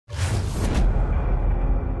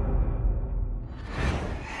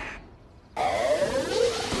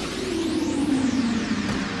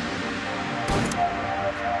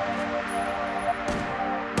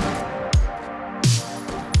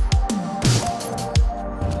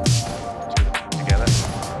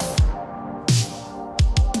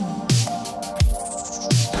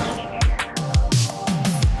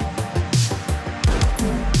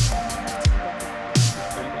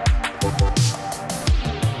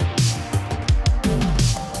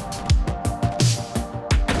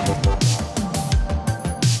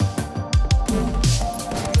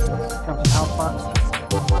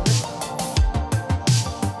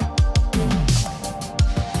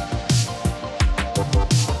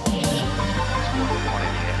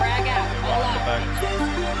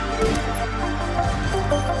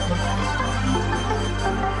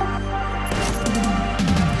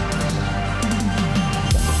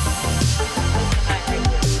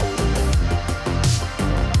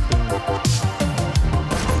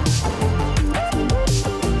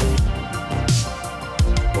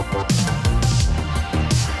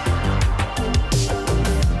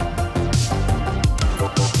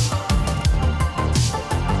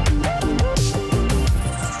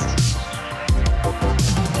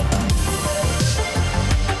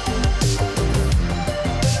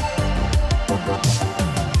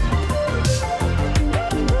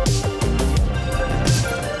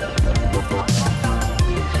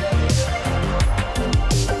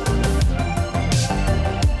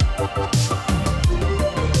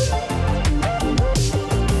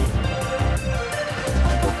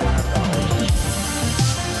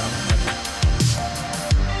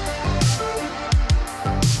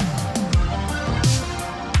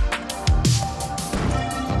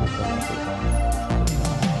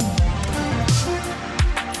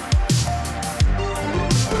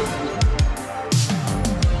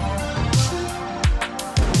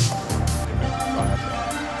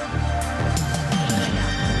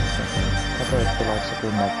se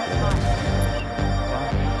kummalta puolella.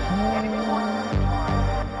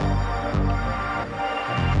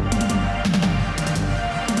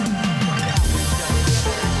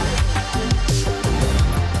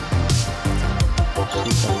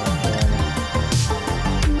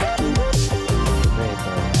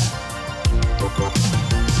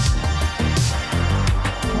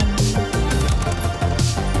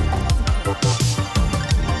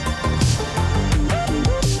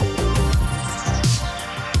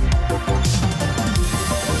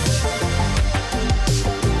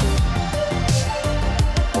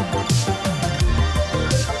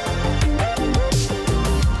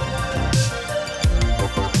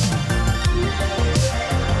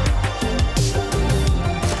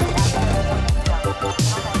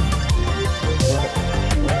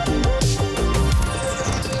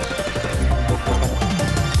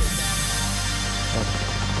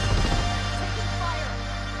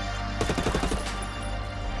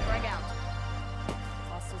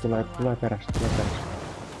 Tulee perästä, tulee perästä.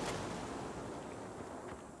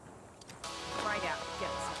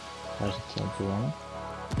 Tai sit se on tuolla.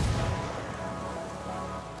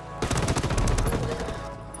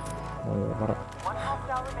 Oi varo.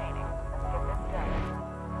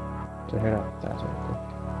 Se herättää sen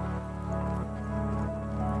kohta.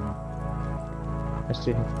 Ja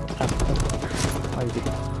siihen ai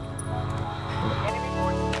vittu.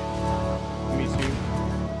 Miss you.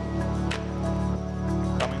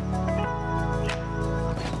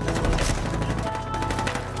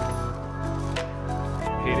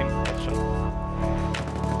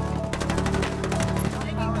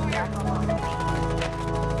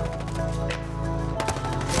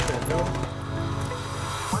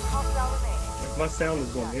 My sound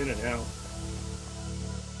is going in and out.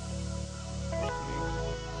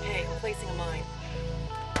 Hey, I'm placing a mine.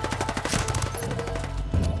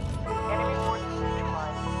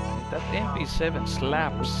 That MP7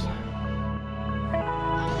 slaps.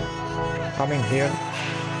 Coming here.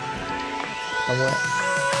 Somewhere.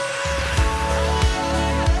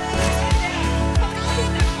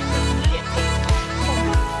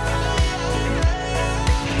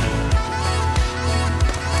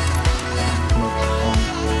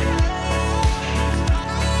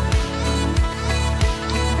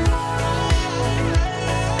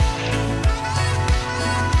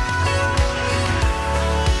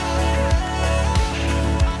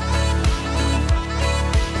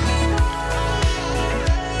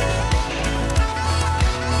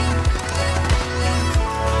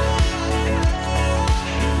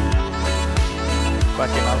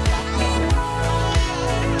 Backing up.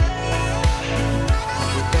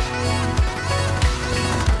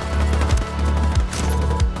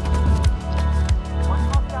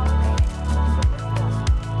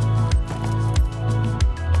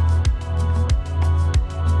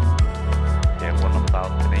 Yeah, one on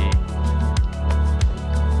balcony.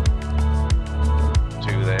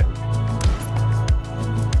 Two there.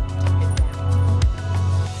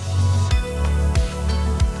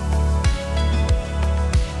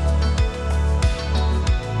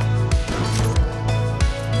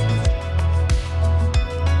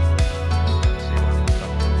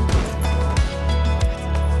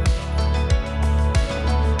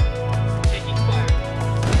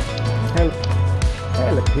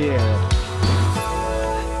 Help here.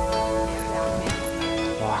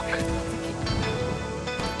 Fuck.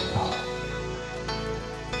 Oh.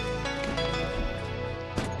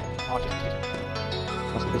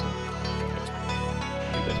 What's this?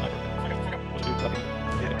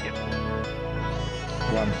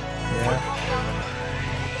 One. Yeah.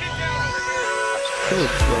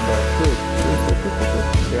 Shoot, shoot.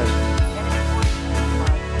 Yes.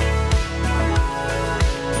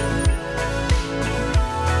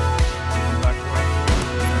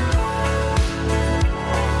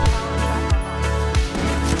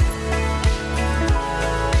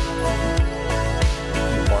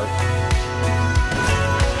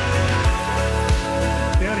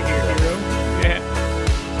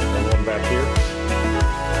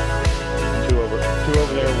 Two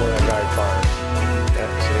over there where that guy fired.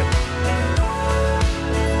 That's it.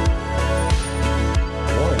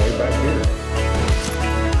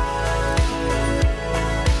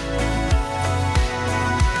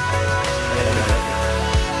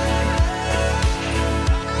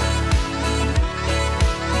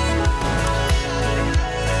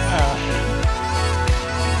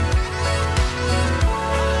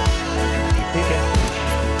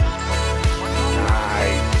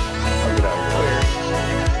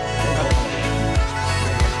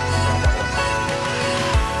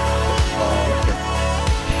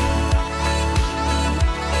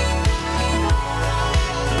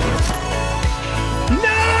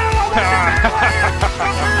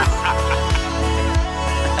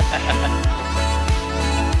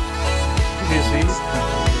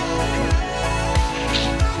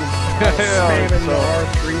 Spamming the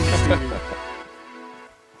R3 speed.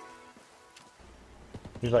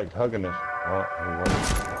 He's like hugging us. Oh, he won.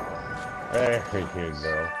 There you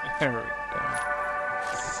go. There we go.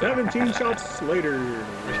 17 shots later.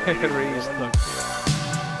 Raise the No.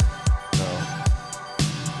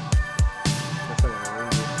 That's not gonna ring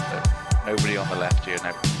it. Nobody on the left here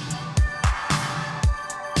now.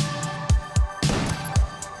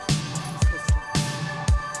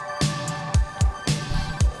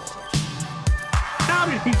 How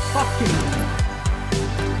did he fucking...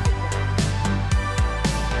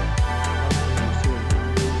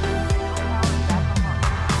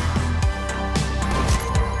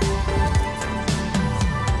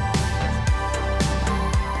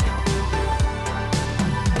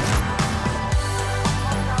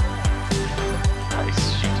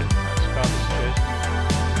 Nice shooting. That's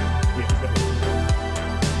concentration.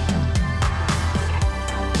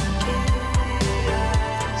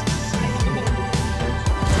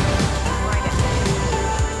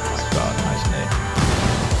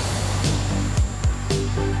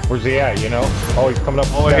 Where's he at, you know? Oh, he's coming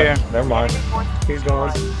up. Over steps. here. Never mind. He's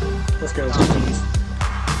gone. Let's go.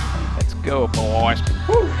 Let's go, boys.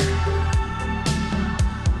 Woo.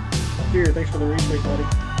 Here, thanks for the replay, buddy.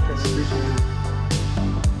 Appreciate it.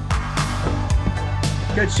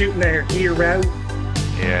 Good shooting there. Hero.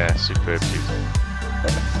 Yeah, superb shoot.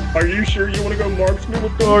 Are you sure you want to go marksman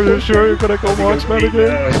with them? Are you sure you're gonna go marksman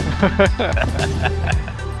again?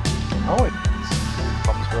 Oh, it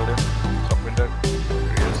comes building. Top window. There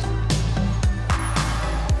he is.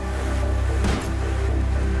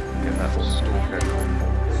 Get that stalker.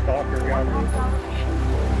 Stalker got me.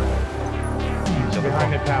 He's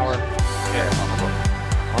behind the tower. Yeah, on the rock.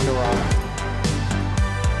 On the rock.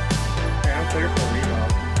 Hey, I'm clear for a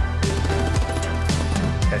rebound.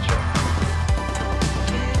 Headshot.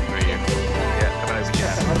 Where are you? Yeah, coming over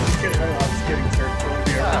here. I'm just kidding. I'm just kidding, sir. We'll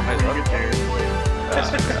be Ah, alright. might as We'll well. get there.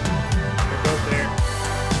 They're both there.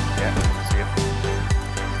 Yeah, see him.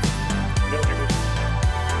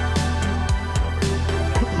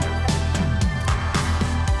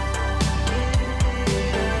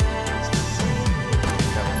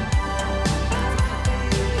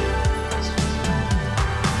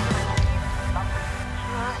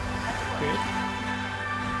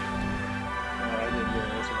 I didn't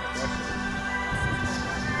really answer my question.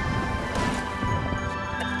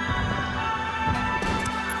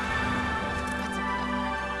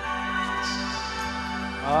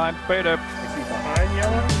 I'm Peter. Is he behind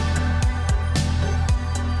yellow?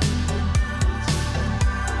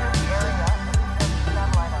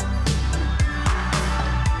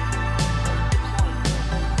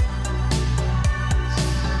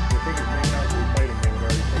 I think his main house we played him in had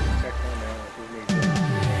already taken check on that. We need to-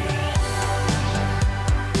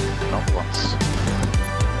 Not once.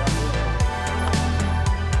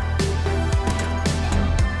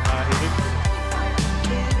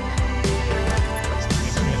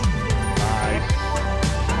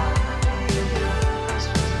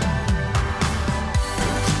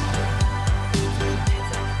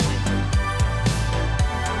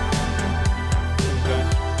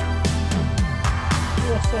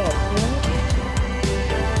 What's up, man?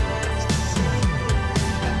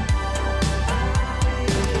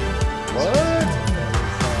 What?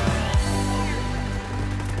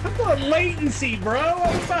 How about latency, bro?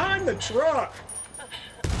 I was behind the truck.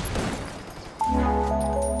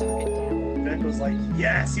 Beck was like,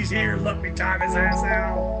 yes, he's here. Let me time his ass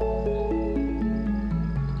out.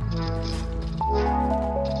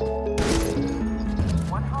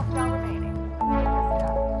 One hostile remaining.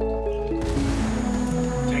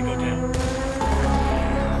 Tango down.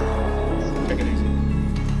 Take it easy.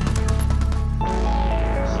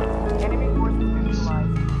 Enemy forces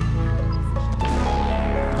neutralized.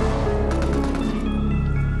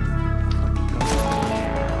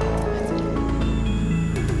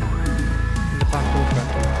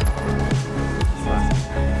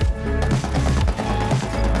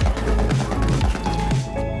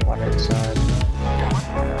 One inside.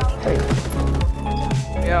 Hey,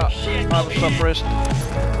 Yeah, I was suppressed.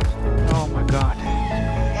 Oh my god.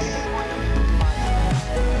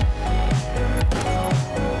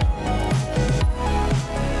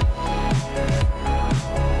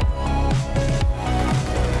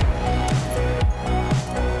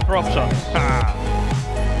 Drop shot. Ha!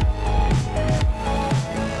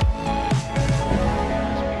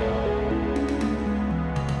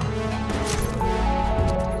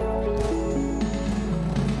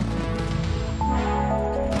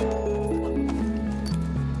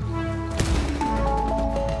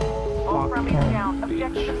 All friendlies down.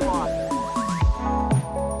 Objective is lost.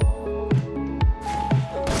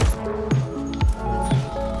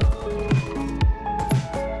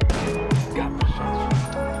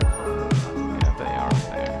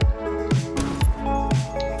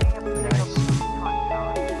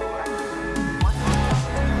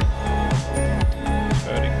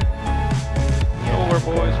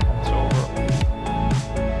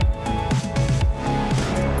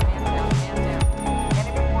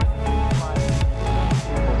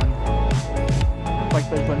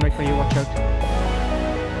 right for you, watch out. See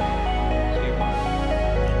one.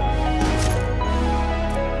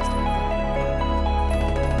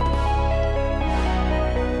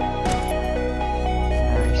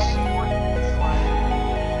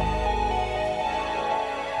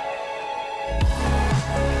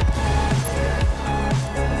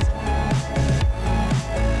 Nice.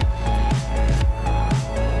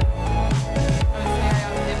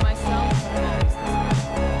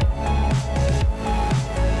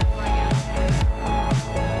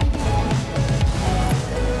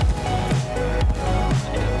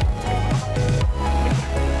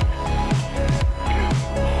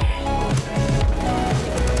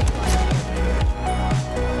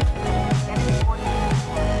 Enemy forces neutralized. Enemy forces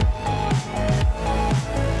neutralized.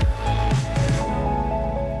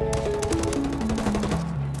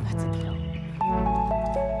 That's a kill.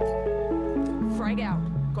 Frag out.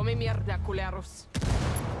 Come mierda, culeros.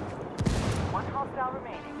 One hostile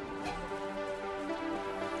remaining.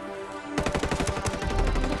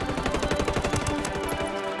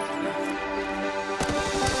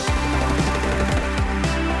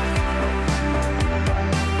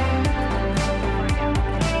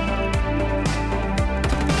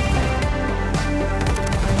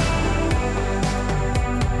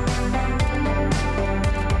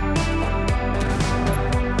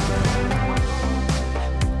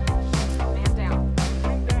 Man down.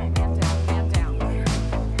 Man down. Man down.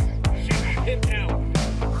 Get down.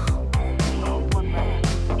 One left.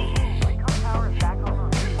 Recon tower is back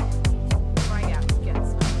online. Frag out. Get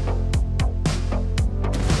some.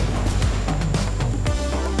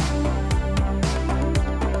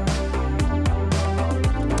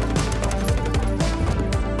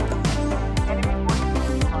 Enemy forces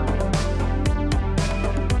neutralized.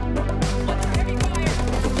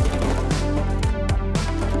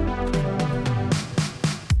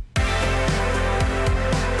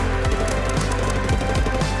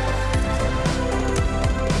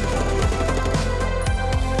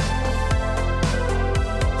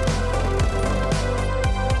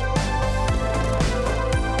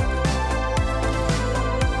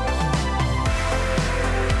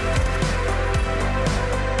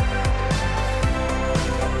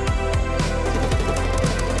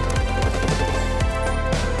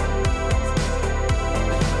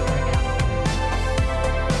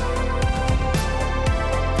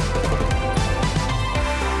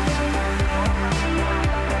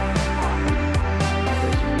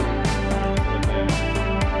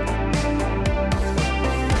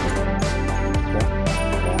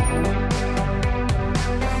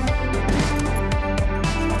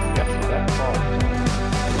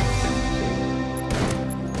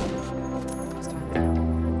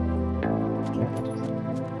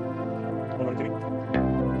 Hold on, Jimmy.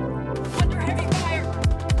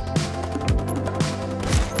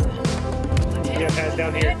 Yeah, pass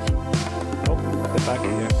down here. The back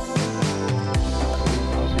here.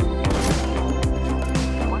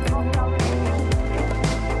 One hostile remaining.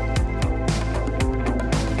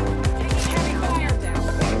 Enemy forces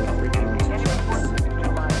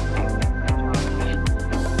neutralized.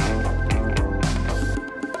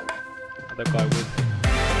 Other guy with.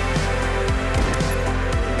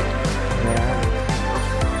 Yeah.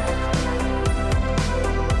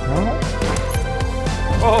 No?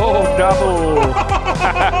 Oh, double!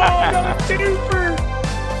 Oh, no, super!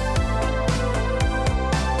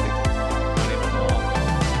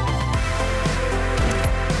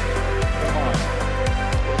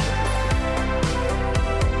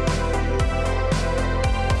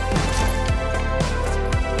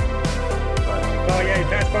 Oh yeah, you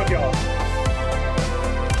passed both y'all.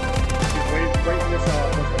 Just waiting this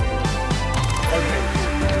off. Okay.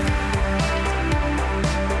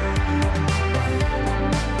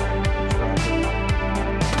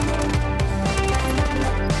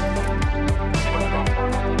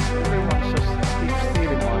 Everyone just keeps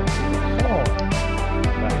stealing my kills.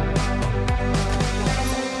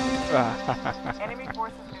 Enemy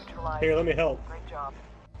forces neutralized. Here, let me help. Great job.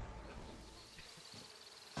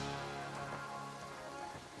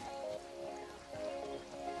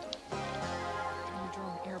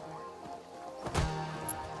 Drone airborne.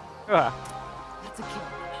 Ah. That's a kill.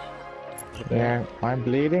 Yeah, I'm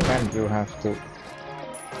bleeding and you have to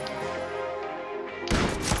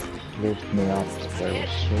lift me up very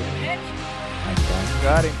soon. I'm done.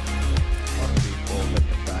 Got him. One people at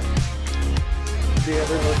the back. The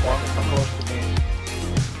other one close to me.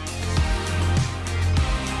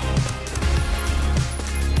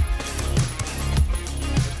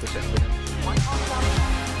 Just a second. One hostile remaining.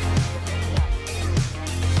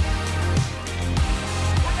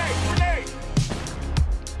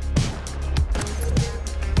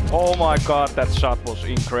 Oh my god, that shot was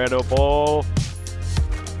incredible.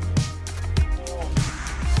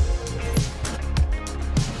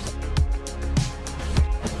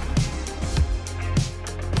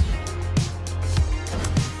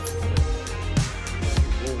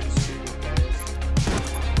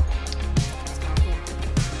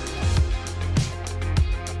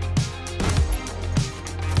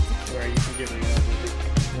 Where you can get it out.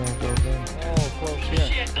 Oh, close, yeah.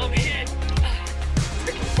 Shit, I'm hit.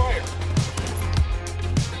 Taking fire.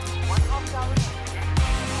 One hostile remaining.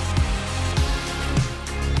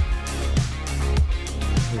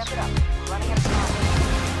 Step it up. We're running out of time.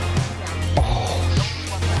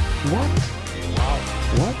 What? Wow.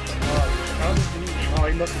 What? How did he? Oh,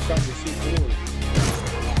 he must have shot your C4.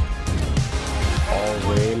 Oh,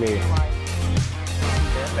 really?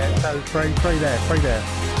 No, three there.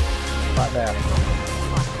 Right there.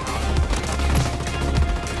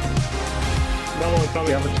 Another one coming.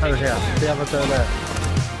 The other two here. The other two there.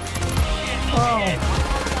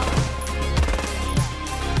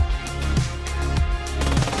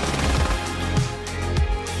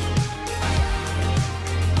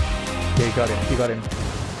 Yeah, you got him.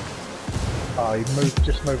 Oh, he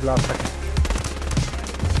just moved last second.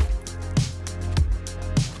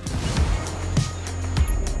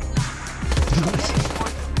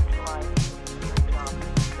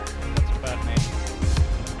 That's bad, mate.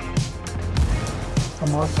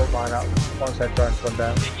 Come on, put mine up. Once that drone's gone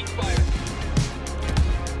down. Taking fire.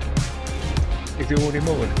 Is he already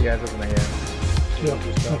moved? Yeah, doesn't he? Yeah.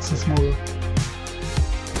 That's the smaller.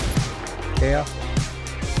 Here.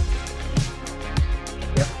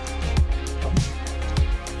 Yep.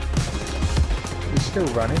 He's still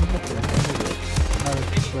running. Look at him. No,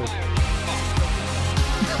 it's good.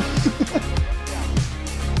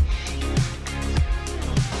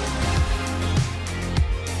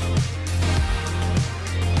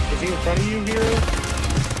 Is he in front of you, Hero?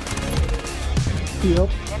 Yep.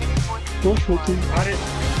 Go shooting. I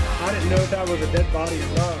didn't know if that was a dead body or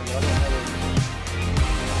not. I don't know.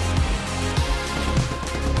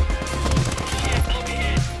 Shit, I'm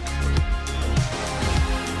hit.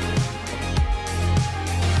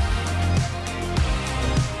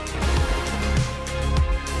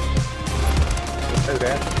 Two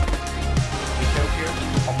there.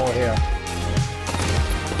 One more here.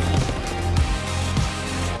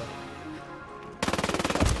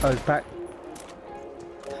 Oh, he's back.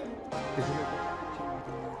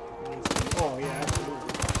 Oh yeah, absolutely.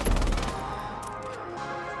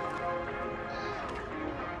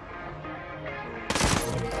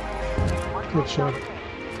 Good shot.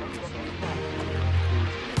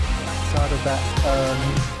 Side of that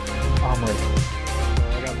armory.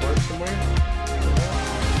 I got marked somewhere.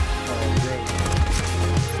 Oh, great.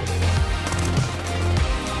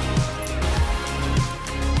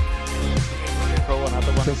 Throw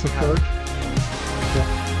another one. That's the third.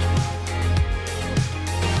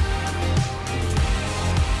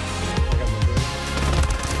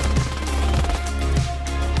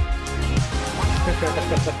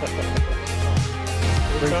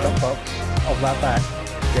 Three top box of that back.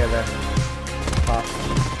 Yeah, there. Up.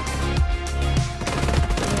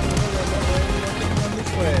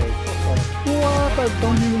 This way. What? I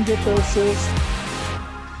don't even get the assist.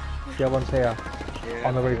 Yeah, one's here. Yeah,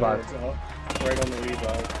 On the revive. it's up. Right on the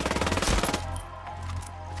revive.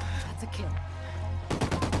 That's a kill.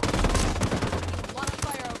 Lot of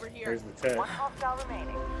fire over here. There's the tech. One hostile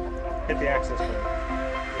remaining. Hit the access point.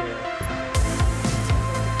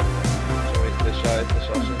 So it's the shot, it's the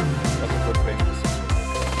shot. That's a good thing.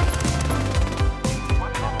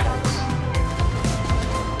 One hostile remaining.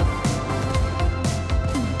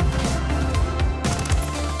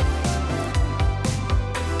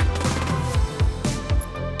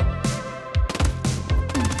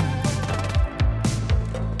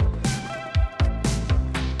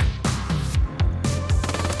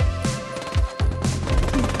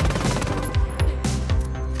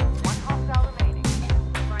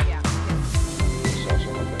 Right out. Shot,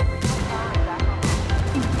 I think. Power is back on.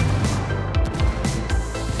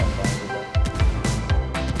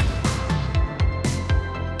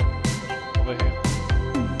 Over here.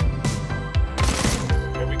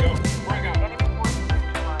 Here we go. Bring out. Enemy forces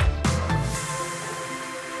neutralized.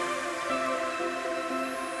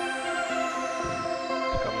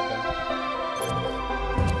 It's coming down.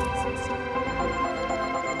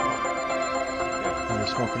 And we're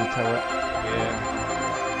smoking the turret. Yeah.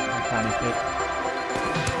 Mechanic it.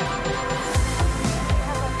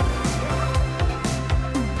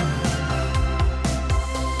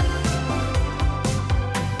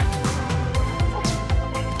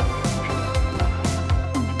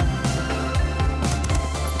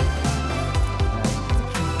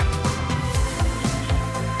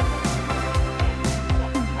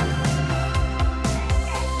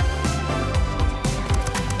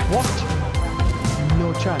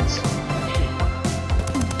 chance.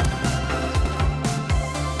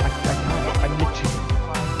 I literally...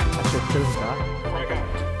 I should have filmed that.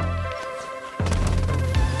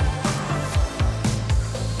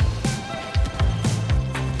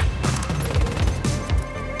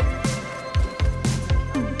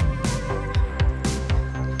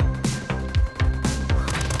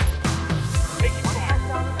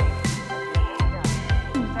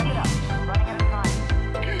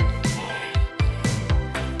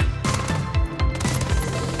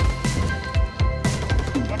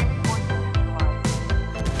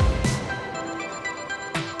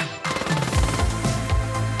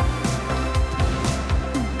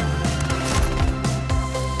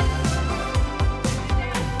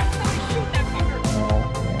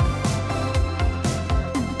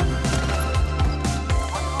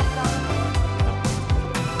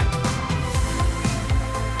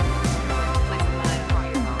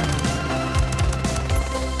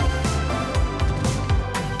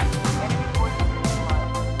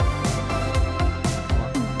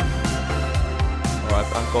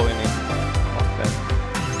 Alright, I'm going in. Okay.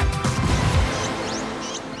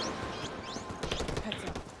 Heads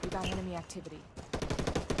up. We got enemy activity.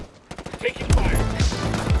 Taking fire.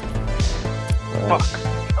 Fuck.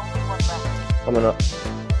 Coming up.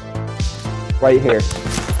 Right here.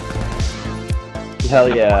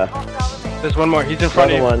 Hell yeah. There's one more. He's in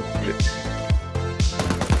front of you. One.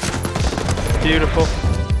 Beautiful.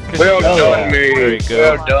 Well Hell done, yeah. mate. Very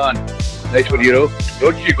good. Well done. Nice one, Hero.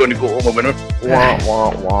 Don't you gonna go home a winner? Womp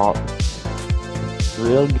womp womp.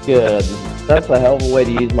 Real good. That's a hell of a way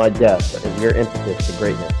to use my death as your impetus to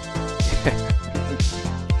greatness.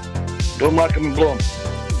 Don't mark him and blow him.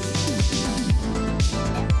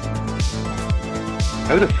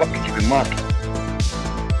 How the fuck did you be marked?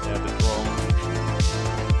 Yeah, that's wrong.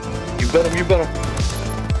 You got him, you got him.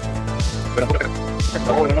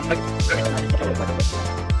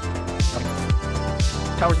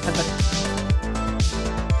 Towers 10 seconds.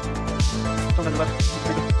 Don't have left.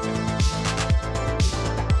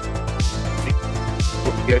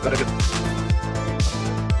 Yeah, got it.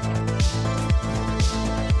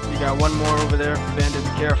 You got one more over there. Bandit, be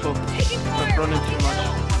careful. Stop running too much.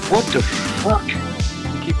 What the fuck?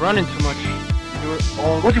 You keep running too much. You're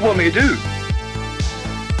all What do you want me to do?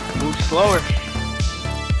 move slower.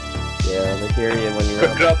 Yeah, they hear you when you're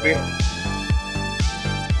Quick up. drop me.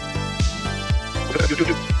 What do you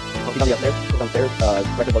do? Somebody upstairs. Downstairs.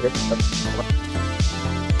 Right above here.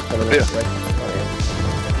 Coming in, Yeah. right.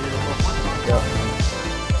 Yeah.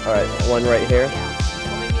 Alright, one right here.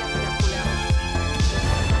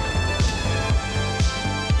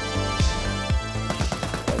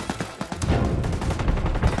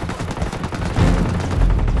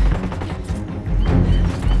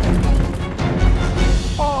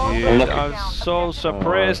 Dude, I was so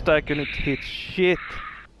suppressed I couldn't hit shit.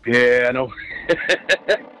 Yeah, I know.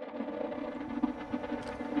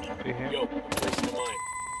 Yo, place the line.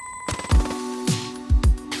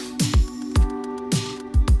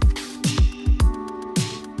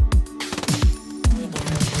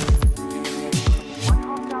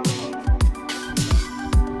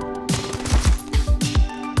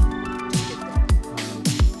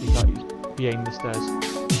 He's not behind the stairs.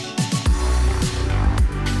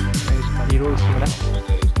 Hero is coming up.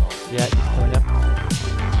 Yeah, he's coming up.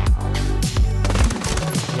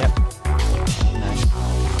 Yep. Nice.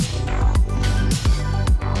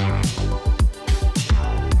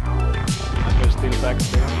 I'm gonna steal back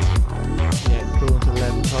there. Yeah, go into the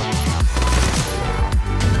level top.